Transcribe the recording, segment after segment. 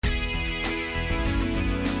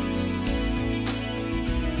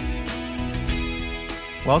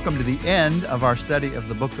Welcome to the end of our study of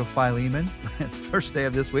the book of Philemon. First day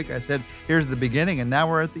of this week, I said, here's the beginning, and now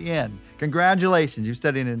we're at the end. Congratulations, you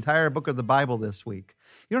studied an entire book of the Bible this week.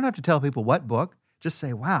 You don't have to tell people what book. Just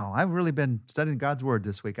say, wow, I've really been studying God's Word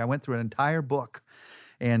this week. I went through an entire book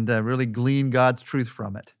and really gleaned God's truth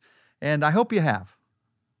from it. And I hope you have.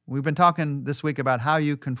 We've been talking this week about how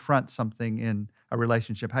you confront something in a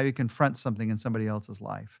relationship, how you confront something in somebody else's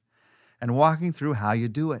life, and walking through how you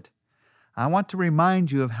do it. I want to remind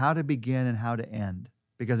you of how to begin and how to end,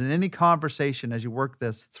 because in any conversation, as you work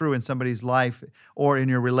this through in somebody's life or in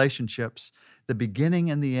your relationships, the beginning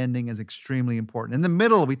and the ending is extremely important. In the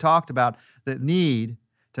middle, we talked about the need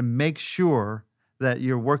to make sure that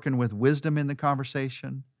you're working with wisdom in the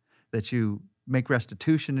conversation, that you make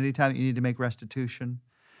restitution anytime you need to make restitution,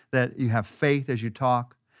 that you have faith as you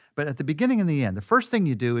talk. But at the beginning and the end, the first thing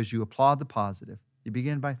you do is you applaud the positive. You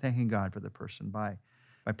begin by thanking God for the person, by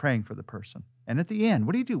praying for the person. And at the end,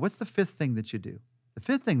 what do? What's the fifth thing that you do? The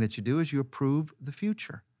fifth thing that you do is you approve the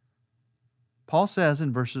future. Paul says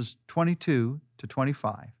in verses 22 to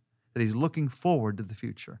 25 that he's looking forward to the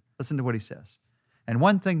future. Listen to what he says. And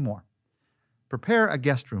one thing more, prepare a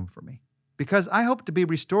guest room for me, because I hope to be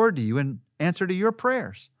restored to you in answer to your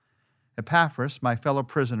prayers. Epaphras, my fellow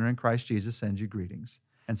prisoner in Christ Jesus, sends you greetings.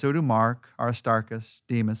 And so do Mark, Aristarchus,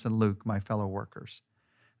 Demas, and Luke, my fellow workers.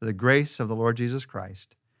 The grace of the Lord Jesus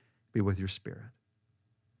Christ be with your spirit.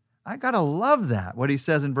 I got to love that, what he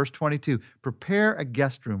says in verse 22. Prepare a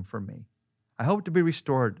guest room for me. I hope to be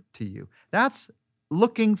restored to you. That's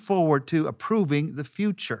looking forward to approving the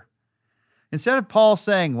future. Instead of Paul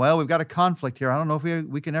saying, well, we've got a conflict here. I don't know if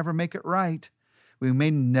we can ever make it right. We may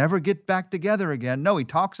never get back together again. No, he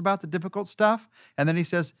talks about the difficult stuff, and then he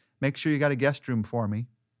says, make sure you got a guest room for me,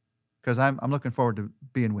 because I'm looking forward to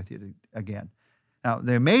being with you again. Now,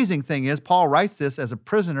 the amazing thing is Paul writes this as a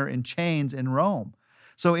prisoner in chains in Rome.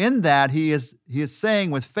 So in that, he is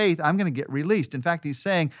saying with faith, I'm going to get released. In fact, he's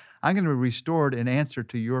saying, I'm going to be restored in answer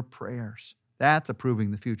to your prayers. That's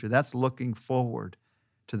approving the future. That's looking forward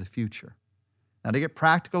to the future. Now, to get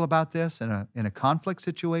practical about this in a conflict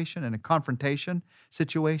situation, in a confrontation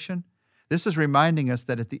situation, this is reminding us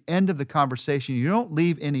that at the end of the conversation, you don't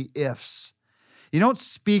leave any ifs. You don't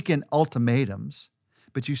speak in ultimatums,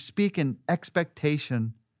 but you speak in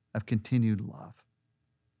expectation of continued love.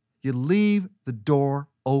 You leave the door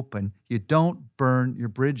open. You don't burn your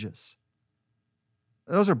bridges.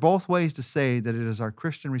 Those are both ways to say that it is our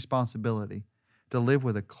Christian responsibility to live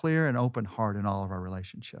with a clear and open heart in all of our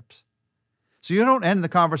relationships. So you don't end the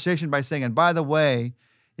conversation by saying, and by the way,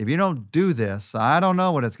 if you don't do this, I don't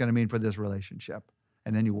know what it's going to mean for this relationship.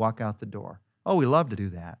 And then you walk out the door. Oh, we love to do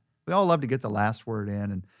that. We all love to get the last word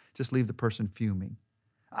in and just leave the person fuming.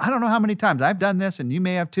 I don't know how many times I've done this, and you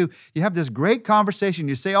may have too. You have this great conversation.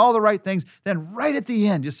 You say all the right things. Then right at the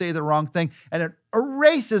end, you say the wrong thing, and it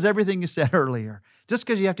erases everything you said earlier just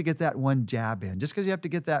because you have to get that one jab in, just because you have to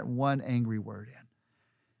get that one angry word in.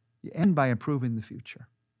 You end by improving the future.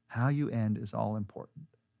 How you end is all important.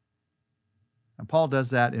 And Paul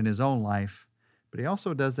does that in his own life, but he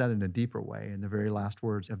also does that in a deeper way in the very last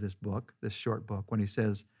words of this book, this short book, when he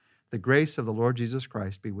says, the grace of the Lord Jesus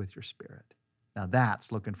Christ be with your spirit. Now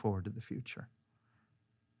that's looking forward to the future.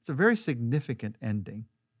 It's a very significant ending.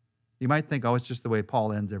 You might think, oh, it's just the way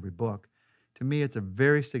Paul ends every book. To me, it's a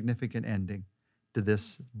very significant ending to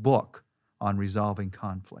this book on resolving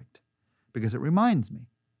conflict, because it reminds me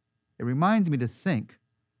to think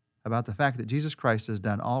about the fact that Jesus Christ has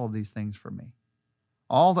done all of these things for me.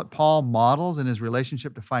 All that Paul models in his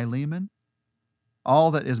relationship to Philemon,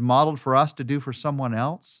 all that is modeled for us to do for someone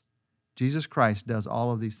else, Jesus Christ does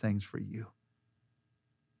all of these things for you.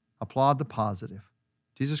 Applaud the positive.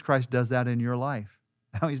 Jesus Christ does that in your life.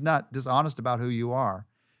 Now, he's not dishonest about who you are.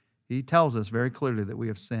 He tells us very clearly that we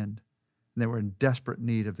have sinned and that we're in desperate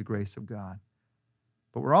need of the grace of God.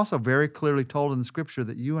 But we're also very clearly told in the Scripture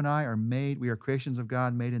that you and I are we are creations of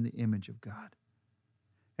God made in the image of God.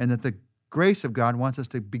 And that the grace of God wants us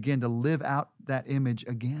to begin to live out that image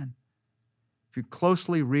again. If you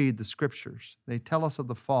closely read the Scriptures, they tell us of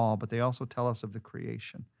the fall, but they also tell us of the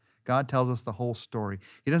creation. God tells us the whole story.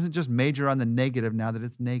 He doesn't just major on the negative now that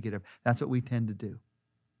it's negative. That's what we tend to do.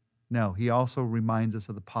 No, he also reminds us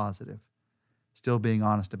of the positive, still being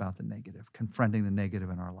honest about the negative, confronting the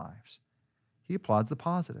negative in our lives. He applauds the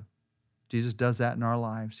positive. Jesus does that in our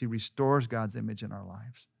lives. He restores God's image in our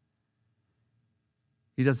lives.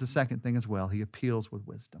 He does the second thing as well. He appeals with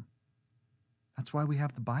wisdom. That's why we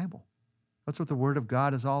have the Bible. That's what the Word of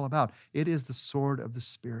God is all about. It is the sword of the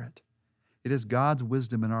Spirit. It is God's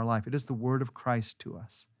wisdom in our life. It is the word of Christ to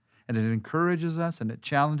us. And it encourages us and it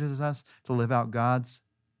challenges us to live out God's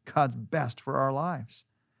best for our lives.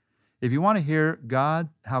 If you want to hear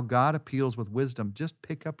how God appeals with wisdom, just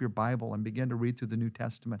pick up your Bible and begin to read through the New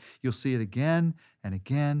Testament. You'll see it again and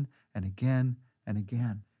again and again and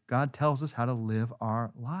again. God tells us how to live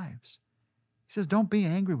our lives. He says, don't be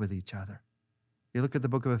angry with each other. You look at the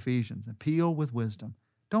book of Ephesians, appeal with wisdom.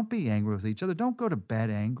 Don't be angry with each other. Don't go to bed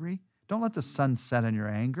angry. Don't let the sun set on your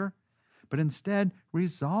anger, but instead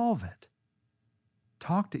resolve it.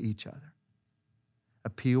 Talk to each other.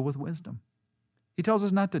 Appeal with wisdom. He tells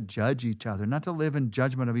us not to judge each other, not to live in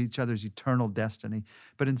judgment of each other's eternal destiny,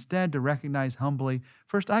 but instead to recognize humbly,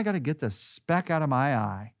 first, I got to get the speck out of my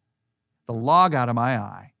eye, the log out of my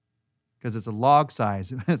eye, because it's a log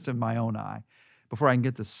size, it's in my own eye, before I can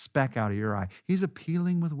get the speck out of your eye. He's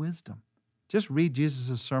appealing with wisdom. Just read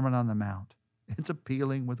Jesus' Sermon on the Mount. It's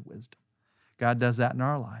appealing with wisdom. God does that in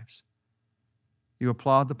our lives. You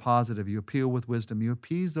applaud the positive. You appeal with wisdom. You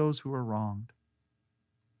appease those who are wronged.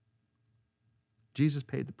 Jesus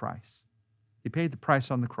paid the price. He paid the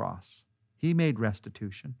price on the cross. He made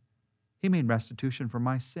restitution. He made restitution for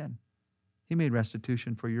my sin. He made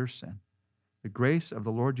restitution for your sin. The grace of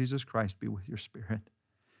the Lord Jesus Christ be with your spirit,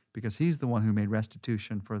 because he's the one who made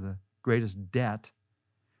restitution for the greatest debt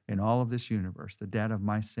in all of this universe, the debt of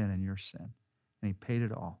my sin and your sin. And he paid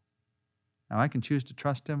it all. Now, I can choose to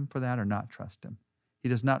trust him for that or not trust him. He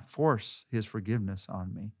does not force his forgiveness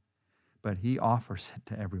on me, but he offers it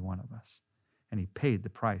to every one of us. And he paid the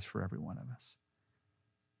price for every one of us.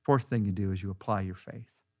 Fourth thing you do is you apply your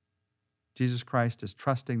faith. Jesus Christ is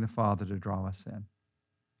trusting the Father to draw us in.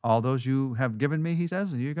 All those you have given me, he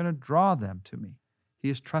says, and you're going to draw them to me. He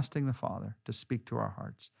is trusting the Father to speak to our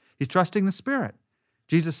hearts. He's trusting the Spirit.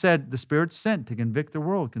 Jesus said the Spirit's sent to convict the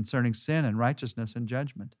world concerning sin and righteousness and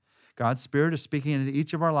judgment. God's Spirit is speaking into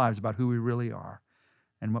each of our lives about who we really are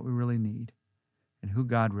and what we really need and who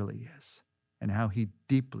God really is and how he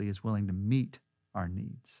deeply is willing to meet our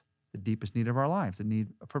needs, the deepest need of our lives, the need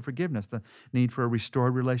for forgiveness, the need for a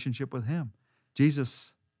restored relationship with him.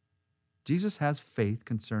 Jesus has faith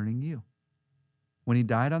concerning you. When he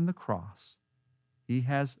died on the cross, he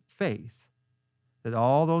has faith that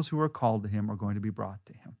all those who are called to him are going to be brought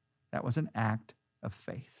to him. That was an act of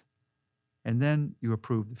faith. And then you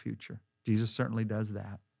approve the future. Jesus certainly does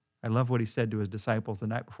that. I love what he said to his disciples the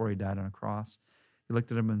night before he died on a cross. He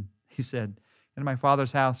looked at them and he said, in my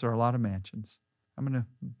Father's house there are a lot of mansions. I'm going to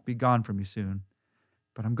be gone from you soon,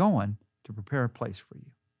 but I'm going to prepare a place for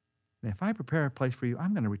you. And if I prepare a place for you,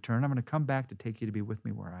 I'm going to return. I'm going to come back to take you to be with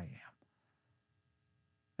me where I am.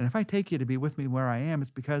 And if I take you to be with me where I am, it's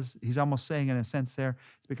because, he's almost saying in a sense there,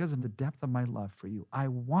 it's because of the depth of my love for you. I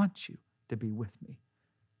want you to be with me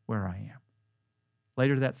where I am.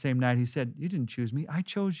 Later that same night, he said, you didn't choose me, I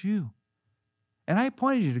chose you. And I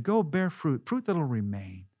appointed you to go bear fruit that will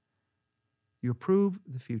remain. You approve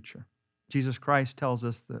the future. Jesus Christ tells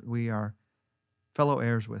us that we are fellow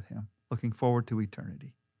heirs with him, looking forward to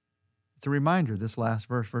eternity. It's a reminder, this last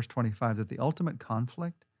verse, verse 25, that the ultimate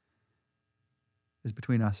conflict is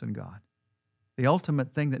between us and God. The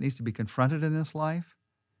ultimate thing that needs to be confronted in this life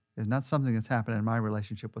is not something that's happened in my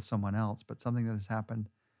relationship with someone else, but something that has happened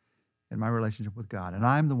in my relationship with God. And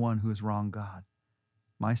I'm the one who has wronged God.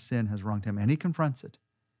 My sin has wronged him, and he confronts it.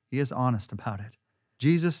 He is honest about it.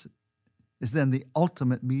 Jesus is then the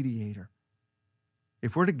ultimate mediator.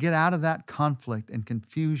 If we're to get out of that conflict and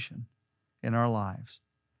confusion in our lives,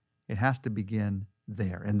 it has to begin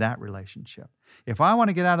there, in that relationship. If I want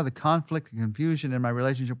to get out of the conflict and confusion in my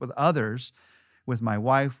relationship with others, with my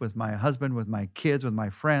wife, with my husband, with my kids, with my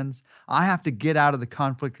friends, I have to get out of the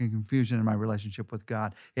conflict and confusion in my relationship with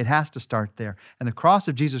God. It has to start there. And the cross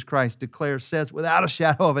of Jesus Christ says, without a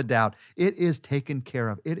shadow of a doubt, it is taken care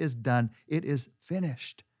of. It is done. It is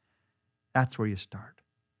finished. That's where you start.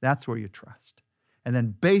 That's where you trust. And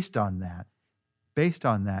then based on that,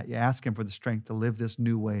 you ask him for the strength to live this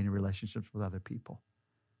new way in your relationships with other people.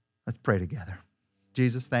 Let's pray together.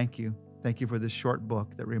 Jesus, thank you. Thank you for this short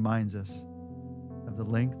book that reminds us of the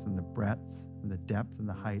length and the breadth and the depth and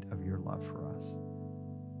the height of your love for us.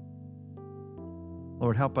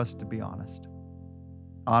 Lord, help us to be honest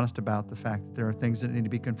about the fact that there are things that need to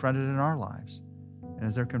be confronted in our lives. And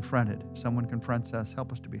as they're confronted, if someone confronts us,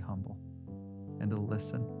 help us to be humble and to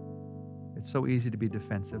listen. It's so easy to be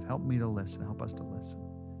defensive. Help me to listen. Help us to listen.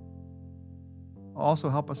 Also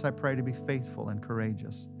help us, I pray, to be faithful and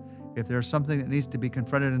courageous. If there's something that needs to be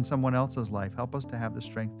confronted in someone else's life, help us to have the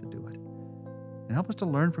strength to do it. And help us to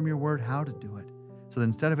learn from your word how to do it, so that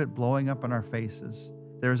instead of it blowing up in our faces,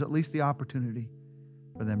 there is at least the opportunity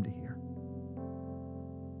for them to hear.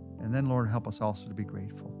 And then, Lord, help us also to be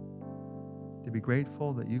grateful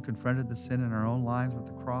that you confronted the sin in our own lives with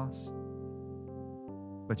the cross,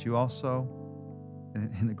 but you also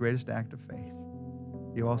And in the greatest act of faith,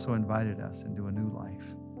 you also invited us into a new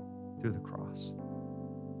life through the cross.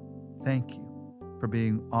 Thank you for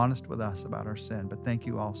being honest with us about our sin, but thank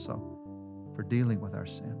you also for dealing with our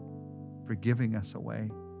sin, for giving us a way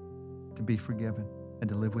to be forgiven and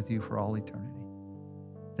to live with you for all eternity.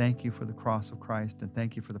 Thank you for the cross of Christ, and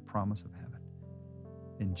thank you for the promise of heaven.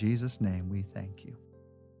 In Jesus' name we thank you.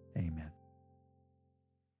 Amen.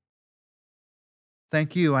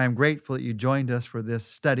 Thank you. I am grateful that you joined us for this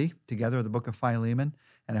study together of the book of Philemon,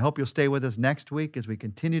 and I hope you'll stay with us next week as we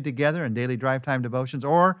continue together in daily Drive Time Devotions,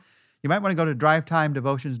 or you might want to go to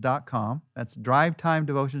drivetimedevotions.com. That's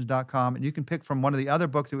drivetimedevotions.com, and you can pick from one of the other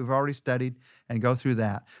books that we've already studied and go through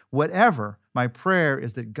that. Whatever, my prayer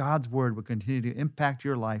is that God's Word will continue to impact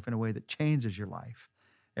your life in a way that changes your life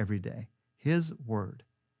every day. His Word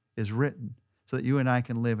is written so that you and I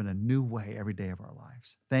can live in a new way every day of our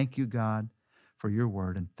lives. Thank you, God, for your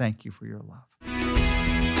Word, and thank you for your love.